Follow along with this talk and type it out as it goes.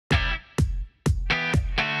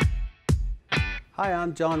Hi,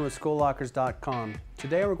 I'm John with SchoolLockers.com.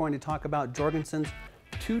 Today we're going to talk about Jorgenson's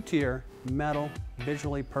two-tier metal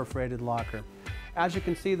visually perforated locker. As you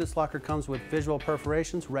can see, this locker comes with visual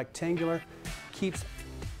perforations, rectangular, keeps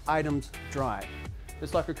items dry.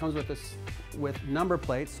 This locker comes with number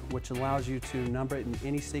plates, which allows you to number it in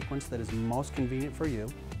any sequence that is most convenient for you.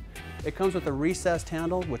 It comes with a recessed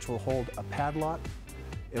handle, which will hold a padlock.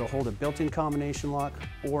 It'll hold a built-in combination lock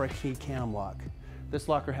or a key cam lock. This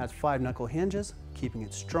locker has 5-knuckle hinges, keeping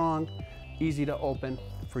it strong, easy to open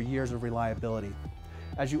for years of reliability.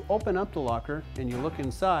 As you open up the locker and you look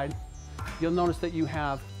inside, you'll notice that you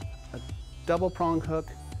have a double prong hook,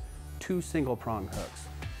 2 single prong hooks.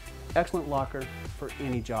 Excellent locker for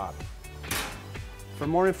any job. For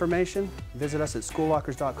more information, visit us at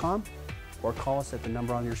SchoolLockers.com or call us at the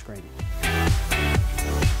number on your screen.